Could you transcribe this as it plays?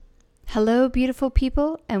Hello, beautiful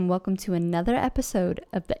people, and welcome to another episode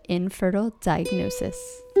of the Infertile Diagnosis.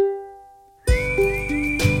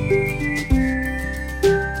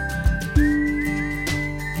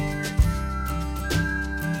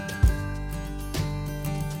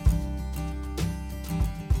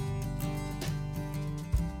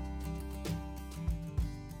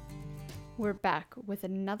 We're back with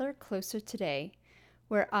another Closer Today,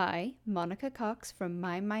 where I, Monica Cox from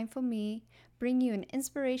My Mindful Me, bring you an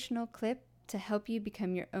inspirational clip to help you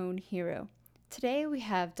become your own hero. Today we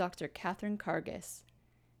have Dr. Catherine Karges.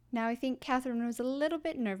 Now I think Catherine was a little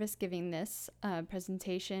bit nervous giving this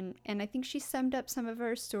presentation, and I think she summed up some of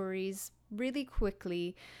her stories really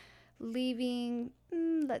quickly, leaving,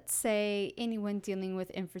 let's say, anyone dealing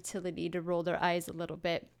with infertility to roll their eyes a little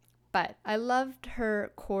bit. But I loved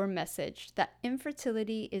her core message that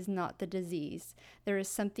infertility is not the disease. There is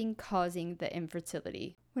something causing the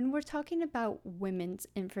infertility. When we're talking about women's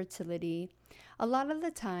infertility, a lot of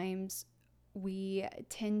the times we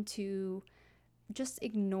tend to just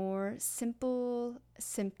ignore simple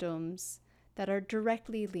symptoms that are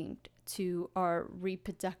directly linked to our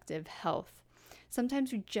reproductive health.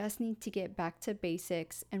 Sometimes we just need to get back to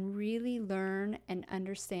basics and really learn and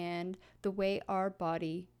understand the way our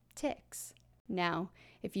body ticks. Now,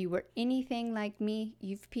 if you were anything like me,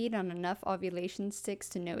 you've peed on enough ovulation sticks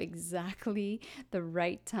to know exactly the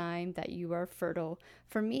right time that you are fertile.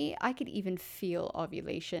 For me, I could even feel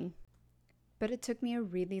ovulation. But it took me a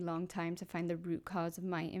really long time to find the root cause of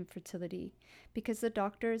my infertility because the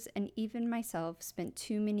doctors and even myself spent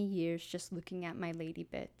too many years just looking at my lady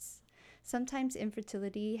bits. Sometimes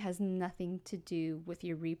infertility has nothing to do with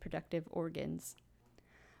your reproductive organs.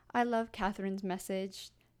 I love Catherine's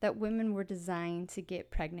message that women were designed to get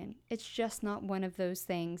pregnant. It's just not one of those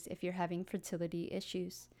things if you're having fertility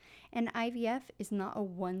issues. And IVF is not a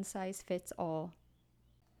one-size-fits-all.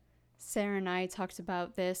 Sarah and I talked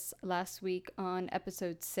about this last week on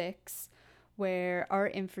episode 6, where our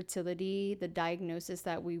infertility, the diagnosis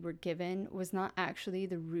that we were given, was not actually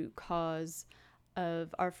the root cause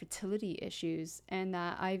of our fertility issues, and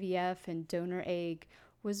that IVF and donor egg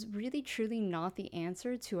was really truly not the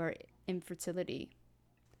answer to our infertility.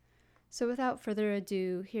 So without further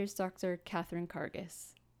ado, here's Dr. Catherine Karges.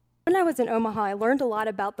 When I was in Omaha, I learned a lot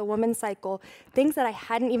about the women's cycle, things that I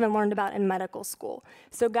hadn't even learned about in medical school.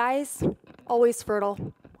 So guys, always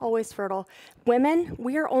fertile, always fertile. Women,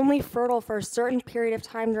 we are only fertile for a certain period of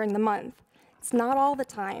time during the month. It's not all the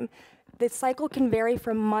time. The cycle can vary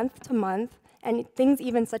from month to month, and things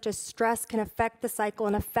even such as stress can affect the cycle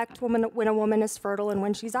and affect when a woman is fertile and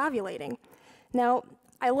when she's ovulating. Now,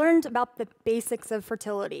 I learned about the basics of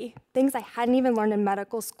fertility, things I hadn't even learned in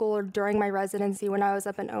medical school or during my residency when I was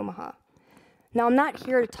up in Omaha. Now, I'm not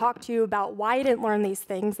here to talk to you about why I didn't learn these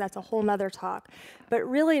things, that's a whole nother talk, but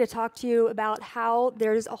really to talk to you about how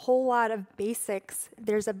there's a whole lot of basics,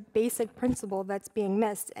 there's a basic principle that's being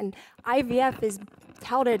missed, and IVF is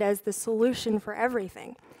touted as the solution for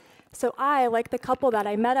everything. So I, like the couple that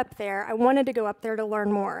I met up there, I wanted to go up there to learn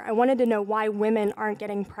more. I wanted to know why women aren't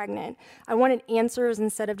getting pregnant. I wanted answers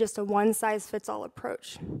instead of just a one-size-fits-all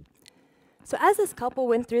approach. So as this couple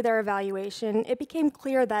went through their evaluation, it became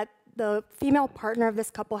clear that the female partner of this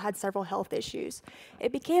couple had several health issues.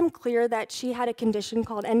 It became clear that she had a condition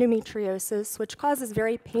called endometriosis, which causes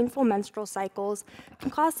very painful menstrual cycles, can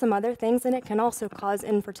cause some other things, and it can also cause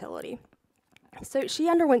infertility. So she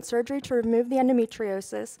underwent surgery to remove the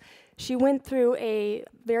endometriosis. She went through a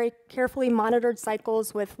very carefully monitored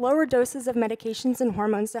cycles with lower doses of medications and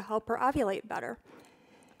hormones to help her ovulate better.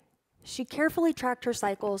 She carefully tracked her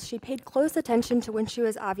cycles. She paid close attention to when she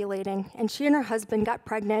was ovulating, and she and her husband got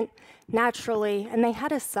pregnant naturally, and they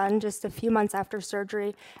had a son just a few months after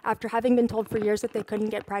surgery, after having been told for years that they couldn't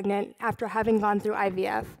get pregnant, after having gone through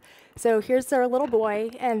IVF. So here's their little boy,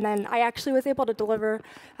 and then I actually was able to deliver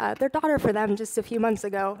their daughter for them just a few months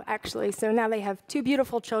ago, actually. So now they have 2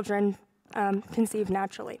 beautiful children conceived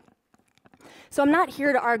naturally. So I'm not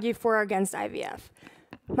here to argue for or against IVF.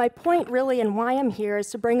 My point really and why I'm here is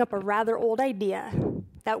to bring up a rather old idea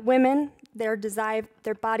that women, their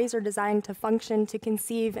bodies are designed to function, to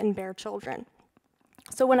conceive and bear children.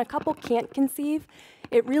 So when a couple can't conceive,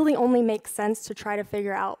 it really only makes sense to try to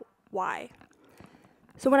figure out why.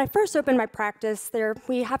 So when I first opened my practice,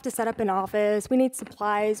 we have to set up an office, we need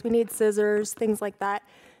supplies, we need scissors, things like that.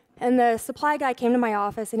 And the supply guy came to my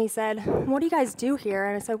office and he said, "What do you guys do here?"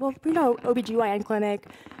 And I said, "Well, OBGYN clinic,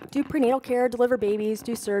 do prenatal care, deliver babies,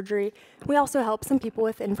 do surgery. We also help some people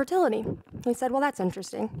with infertility." He said, "Well, that's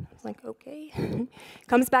interesting." I was like, "Okay."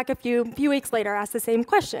 Comes back a few weeks later, asks the same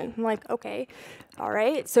question. I'm like, "Okay, all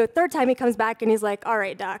right." So third time he comes back and he's like, "All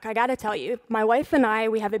right, doc, I gotta tell you, my wife and I,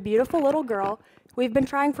 we have a beautiful little girl. We've been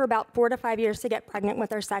trying for about 4 to 5 years to get pregnant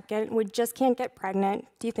with our second. We just can't get pregnant.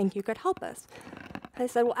 Do you think you could help us?" I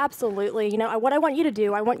said, "Well, absolutely. What I want you to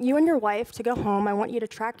do, I want you and your wife to go home. I want you to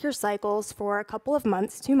track your cycles for a couple of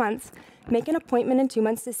months, 2 months, make an appointment in 2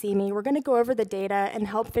 months to see me. We're going to go over the data and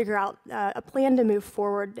help figure out a plan to move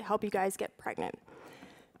forward to help you guys get pregnant."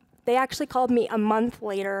 They actually called me a month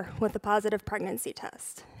later with a positive pregnancy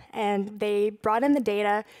test. And they brought in the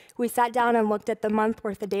data. We sat down and looked at the month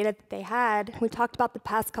worth of data that they had. We talked about the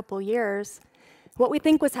past couple years. What we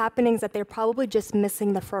think was happening is that they're probably just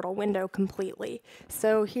missing the fertile window completely.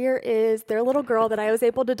 So here is their little girl that I was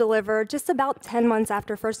able to deliver just about 10 months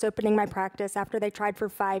after first opening my practice, after they tried for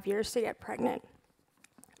 5 years to get pregnant.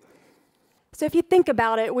 So if you think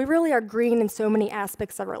about it, we really are green in so many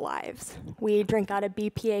aspects of our lives. We drink out of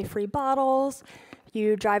BPA-free bottles.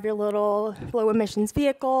 You drive your little low-emissions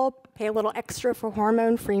vehicle, pay a little extra for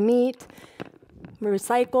hormone-free meat. We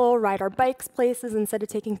recycle, ride our bikes places instead of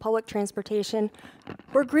taking public transportation.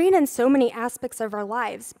 We're green in so many aspects of our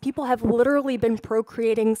lives. People have literally been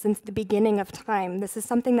procreating since the beginning of time. This is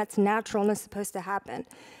something that's natural and is supposed to happen.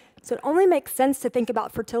 So it only makes sense to think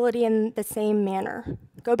about fertility in the same manner.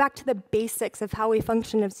 Go back to the basics of how we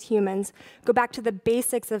function as humans. Go back to the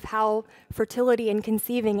basics of how fertility and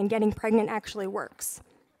conceiving and getting pregnant actually works.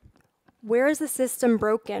 Where is the system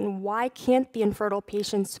broken? Why can't the infertile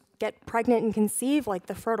patients get pregnant and conceive like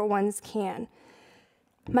the fertile ones can?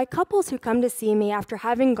 My couples who come to see me after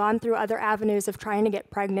having gone through other avenues of trying to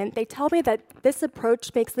get pregnant, they tell me that this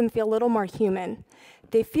approach makes them feel a little more human.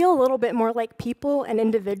 They feel a little bit more like people and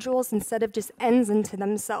individuals instead of just ends into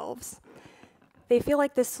themselves. They feel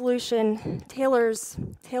like this solution tailors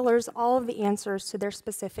all of the answers to their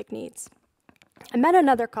specific needs. I met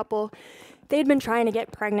another couple. They'd been trying to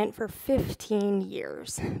get pregnant for 15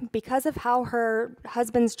 years. Because of how her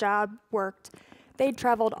husband's job worked, they'd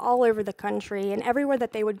traveled all over the country, and everywhere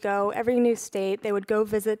that they would go, every new state, they would go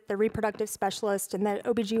visit the reproductive specialist and the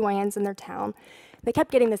OBGYNs in their town. They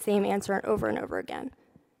kept getting the same answer over and over again.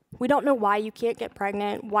 "We don't know why you can't get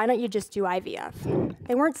pregnant. Why don't you just do IVF?"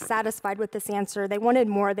 They weren't satisfied with this answer. They wanted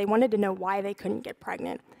more. They wanted to know why they couldn't get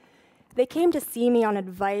pregnant. They came to see me on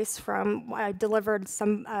advice from, I delivered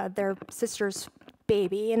their sister's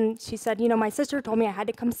baby, and she said, "My sister told me I had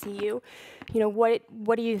to come see you.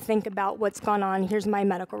 What do you think about what's gone on? Here's my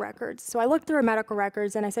medical records." So I looked through her medical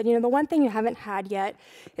records, and I said, "The one thing you haven't had yet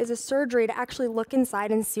is a surgery to actually look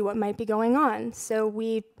inside and see what might be going on." So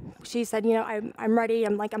she said, I'm ready.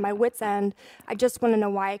 I'm like at my wit's end. I just want to know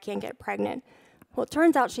why I can't get pregnant." Well, it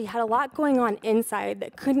turns out she had a lot going on inside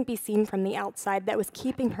that couldn't be seen from the outside that was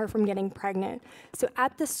keeping her from getting pregnant. So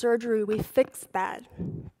at the surgery, we fixed that.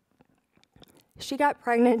 She got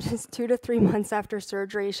pregnant just 2 to 3 months after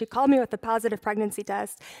surgery. She called me with a positive pregnancy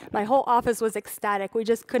test. My whole office was ecstatic. We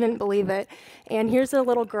just couldn't believe it. And here's her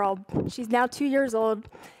little girl. She's now 2 years old,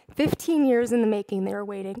 15 years in the making. They were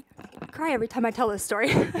waiting. I cry every time I tell this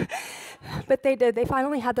story. But they did. They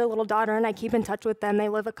finally had their little daughter, and I keep in touch with them. They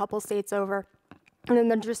live a couple states over. And then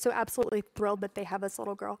they're just so absolutely thrilled that they have this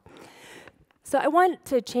little girl. So I want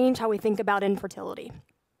to change how we think about infertility.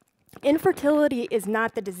 Infertility is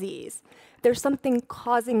not the disease. There's something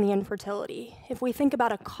causing the infertility. If we think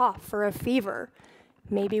about a cough or a fever,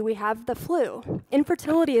 maybe we have the flu.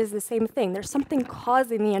 Infertility is the same thing. There's something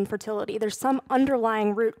causing the infertility. There's some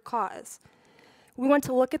underlying root cause. We want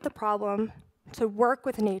to look at the problem, to work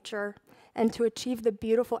with nature, and to achieve the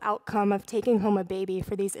beautiful outcome of taking home a baby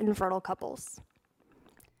for these infertile couples.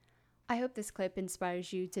 I hope this clip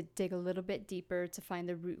inspires you to dig a little bit deeper to find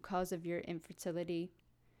the root cause of your infertility.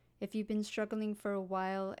 If you've been struggling for a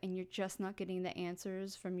while and you're just not getting the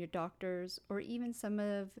answers from your doctors or even some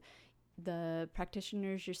of the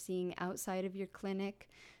practitioners you're seeing outside of your clinic,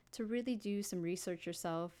 to really do some research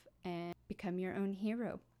yourself and become your own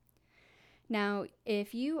hero. Now,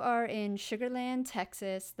 if you are in Sugar Land,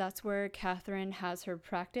 Texas, that's where Catherine has her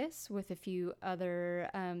practice with a few other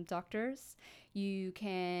doctors. You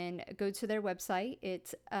can go to their website.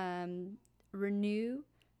 It's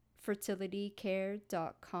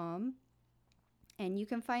renewfertilitycare.com. And you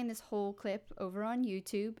can find this whole clip over on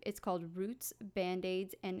YouTube. It's called Roots,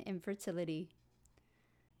 Band-Aids, and Infertility.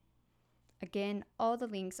 Again, all the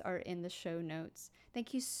links are in the show notes.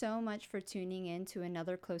 Thank you so much for tuning in to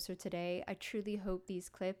another Closer today. I truly hope these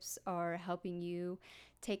clips are helping you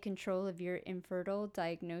take control of your infertile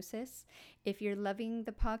diagnosis. If you're loving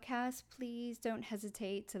the podcast, please don't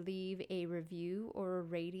hesitate to leave a review or a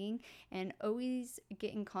rating, and always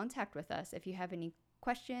get in contact with us if you have any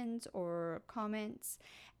questions or comments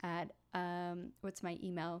at what's my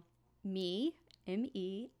email? me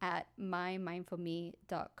at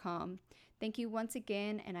mymindfulme.com. Thank you once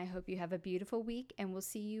again, and I hope you have a beautiful week, and we'll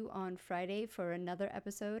see you on Friday for another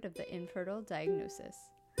episode of The Infertile Diagnosis.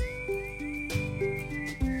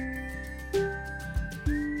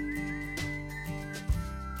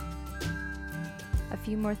 A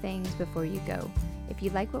few more things before you go. If you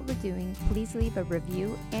like what we're doing, please leave a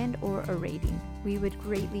review and or a rating. We would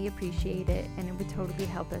greatly appreciate it, and it would totally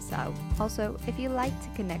help us out. Also, if you like to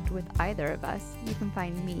connect with either of us, you can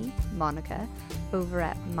find me, Monica, over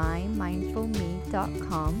at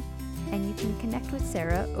mymindfulme.com, and you can connect with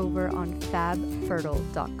Sarah over on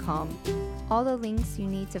fabfertile.com. All the links you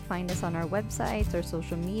need to find us on our websites or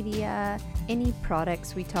social media, any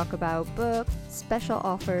products we talk about, books, special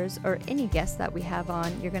offers, or any guests that we have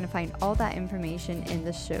on, you're going to find all that information in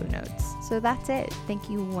the show notes. So that's it. Thank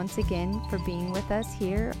you once again for being with us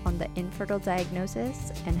here on The Infertile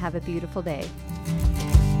Diagnosis, and have a beautiful day.